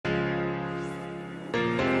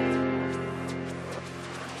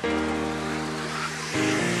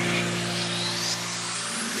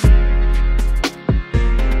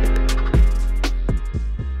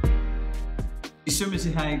Welcome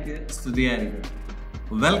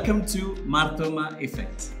to Marthoma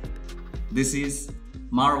Effect. This is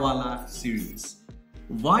Mar Walah series.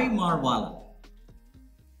 Why Mar Walah?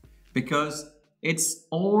 Because it's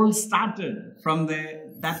all started from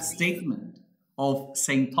that statement of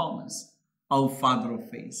St. Thomas, our father of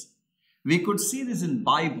faith. We could see this in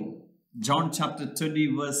Bible, John chapter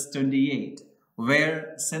 20 verse 28,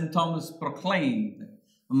 where St. Thomas proclaimed,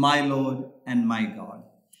 "My Lord and my God."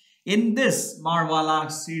 In this Mar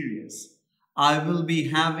Walah series, I will be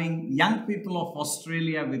having young people of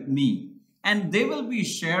Australia with me, and they will be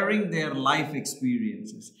sharing their life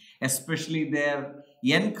experiences, especially their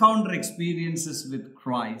encounter experiences with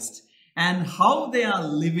Christ, and how they are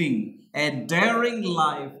living a daring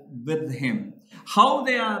life with Him, how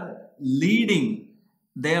they are leading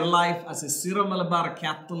their life as a Syro-Malabar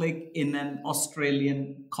Catholic in an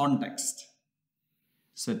Australian context.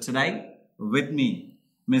 So today, with me,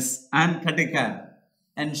 Miss Ann Katticaran,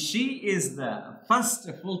 and she is the first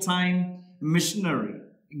full-time missionary,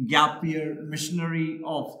 gap year missionary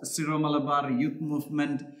of Syro-Malabar Youth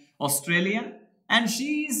Movement Australia, and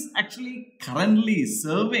she is actually currently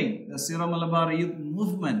serving the Syro-Malabar Youth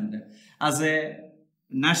Movement as a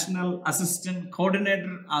National Assistant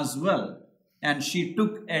Coordinator as well. And she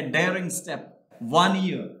took a daring step, 1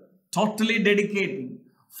 year, totally dedicating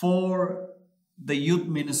for the youth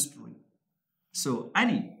ministry. So,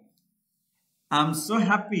 Annie, I'm so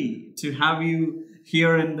happy to have you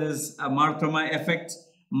here in this Marthoma Effect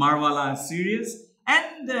Mar Walah series.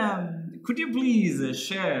 And could you please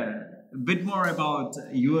share a bit more about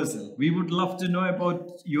yourself? We would love to know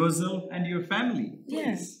about yourself and your family.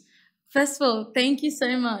 Please. Yeah. First of all, thank you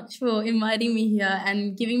so much for inviting me here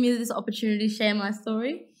and giving me this opportunity to share my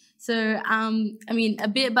story. So, a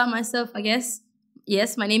bit about myself, I guess.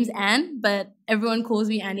 Yes, my name's Ann, but everyone calls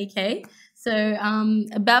me Annie K. So,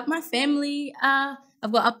 about my family,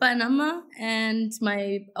 I've got Appa and Amma, and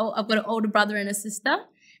I've got an older brother and a sister,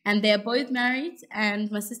 and they're both married, and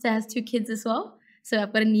my sister has 2 kids as well. So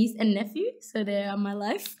I've got a niece and nephew, so they are my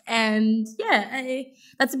life. And yeah,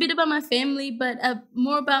 that's a bit about my family, but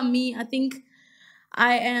more about me. I think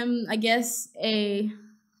I am,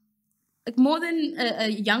 more than a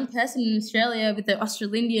young person in Australia with an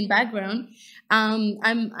Australian background.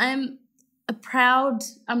 I'm proud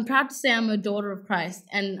to say I'm a daughter of Christ,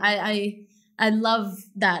 and I love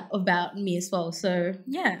that about me as well. So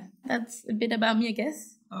yeah, that's a bit about me, I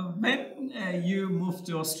guess. When you moved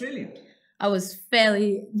to Australia? I was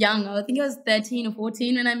fairly young. I think I was 13 or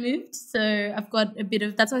 14 when I moved. So I've got a bit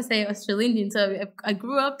of, that's why I say Australian. So I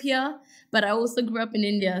grew up here, but I also grew up in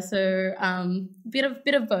India. So bit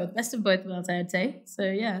of both, best of both worlds, I'd say. So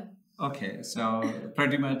yeah. Okay, so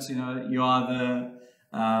pretty much, you are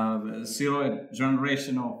the zero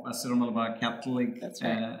generation of a Syro-Malabar Catholic. That's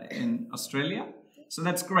right. In Australia. So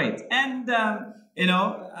that's great. And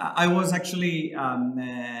I was actually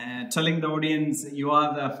telling the audience, you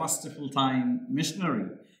are the first full-time missionary,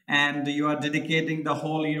 and you are dedicating the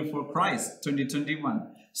whole year for Christ, 2021.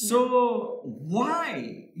 So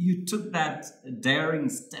why you took that daring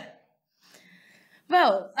step?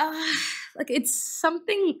 Well, it's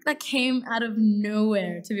something that came out of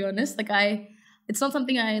nowhere, to be honest. It's not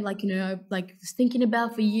something I was thinking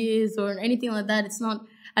about for years or anything like that. It's not.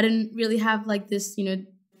 I didn't really have this,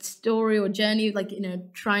 story or journey,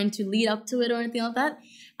 trying to lead up to it or anything like that.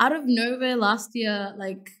 Out of nowhere last year,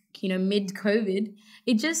 mid-COVID,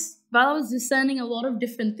 while I was discerning a lot of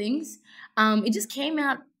different things, it just came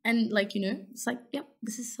out and it's yep,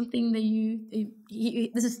 this is something that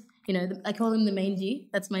this is, I call him the main G.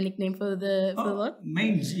 That's my nickname for the Lord.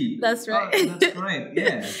 Main G. That's right. Oh, that's right.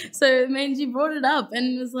 Yeah. So main G brought it up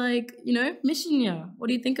and was mission year. What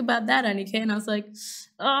do you think about that, Annie K? And I was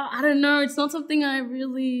I don't know. It's not something I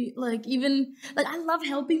really I love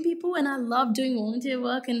helping people and I love doing volunteer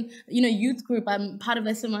work and youth group. I'm part of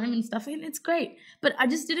SMYM and stuff, and it's great. But I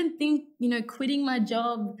just didn't think quitting my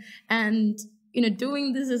job and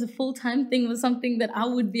doing this as a full-time thing was something that I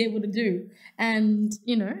would be able to do. And,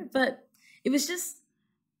 but it was just,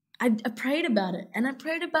 I prayed about it and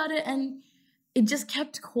it just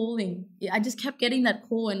kept calling. I just kept getting that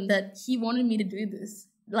call and that He wanted me to do this.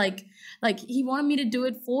 He wanted me to do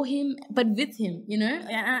it for Him, but with Him,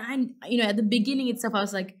 And at the beginning itself, I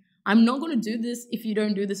was I'm not going to do this if you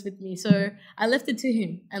don't do this with me. So I left it to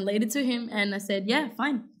Him and laid it to Him. And I said, yeah,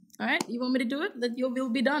 fine. All right. You want me to do it? Let your will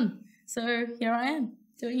be done. So here I am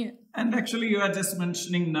doing it. And actually you are just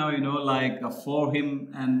mentioning now, for Him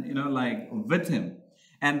and, with Him.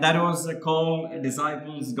 And that was a call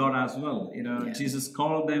disciples got as well. Jesus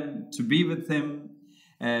called them to be with Him,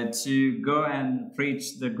 to go and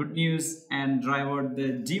preach the good news and drive out the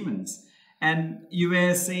demons. and you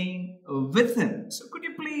were saying with him. So could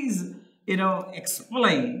you please,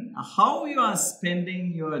 explain how you are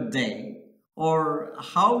spending your day, or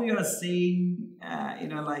how you are saying,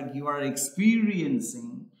 like you are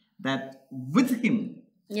experiencing that with him?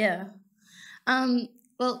 Yeah.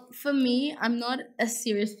 Well, for me, I'm not a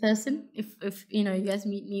serious person. If you guys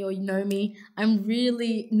meet me or you know me, I'm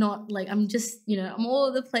really not like, I'm just, I'm all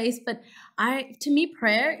over the place. But to me,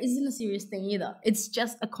 prayer isn't a serious thing either. It's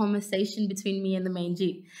just a conversation between me and the main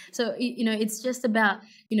G. So, it's just about,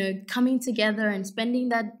 coming together and spending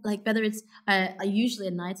that, like, whether it's usually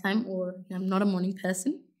at nighttime, or I'm not a morning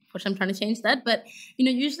person, which I'm trying to change that. But,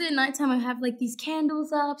 usually at nighttime I have like these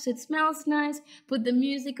candles up, so it smells nice, put the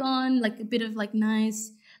music on, like a bit of like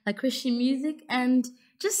nice, like Christian music, and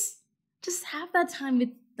just have that time with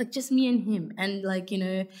like just me and him. And like,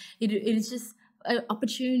 it is just an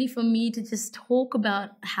opportunity for me to just talk about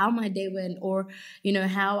how my day went, or,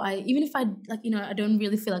 how even if I like, I don't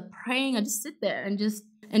really feel like praying, I just sit there and just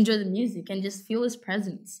enjoy the music and just feel his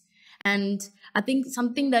presence. And I think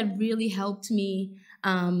something that really helped me,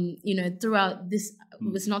 throughout this,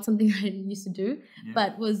 was not something I used to do,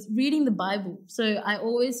 but was reading the Bible. So I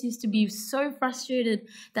always used to be so frustrated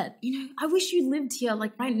that, I wish you lived here,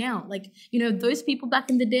 like right now. Like, those people back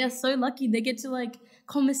in the day are so lucky. They get to like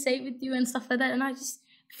conversate with you and stuff like that. And I just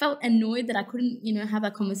felt annoyed that I couldn't, have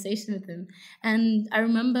that conversation with him. And I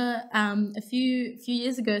remember a few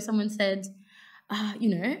years ago, someone said,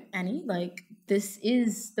 Annie, like, this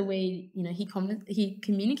is the way, he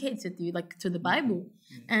communicates with you, like, to the Bible.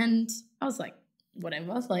 And I was like,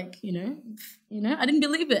 whatever. I was like, I didn't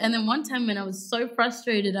believe it. And then one time when I was so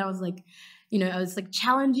frustrated, I was like, I was like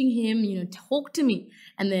challenging him, talk to me.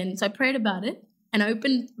 And then, so I prayed about it, and I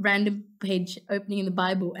opened random page opening in the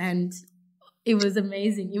Bible, and it was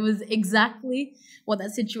amazing. It was exactly what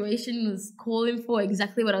that situation was calling for,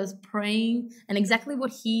 exactly what I was praying, and exactly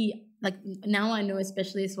what he, like, now I know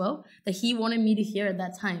especially as well, that he wanted me to hear at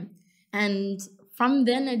that time. And from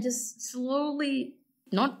then I just slowly,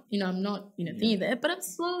 I'm not, thinking there, but I'm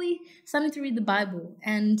slowly starting to read the Bible.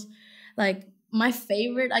 And like, my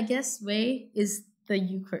favorite, I guess, way is the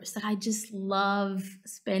Eucharist. Like, I just love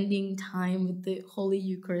spending time with the Holy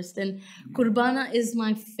Eucharist, and Kurbana is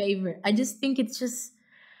my favorite. I just think it's just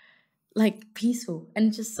like peaceful,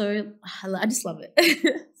 and just so, I just love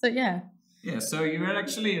it. So yeah. Yeah, so you were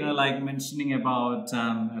actually, like mentioning about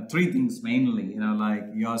three things mainly, like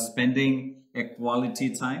you're spending a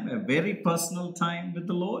quality time, a very personal time with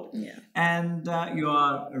the Lord, and you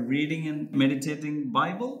are reading and meditating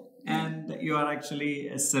Bible, and you are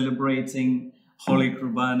actually celebrating Holy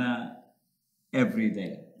Kurbana every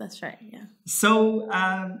day. That's right, yeah. So,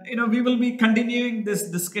 we will be continuing this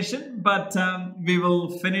discussion, but we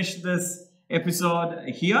will finish this episode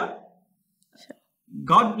here. Sure.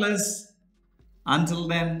 God bless. Until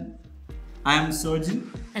then, I am Sojin.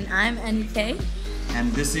 And I'm Annie K.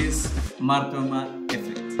 And this is Marthoma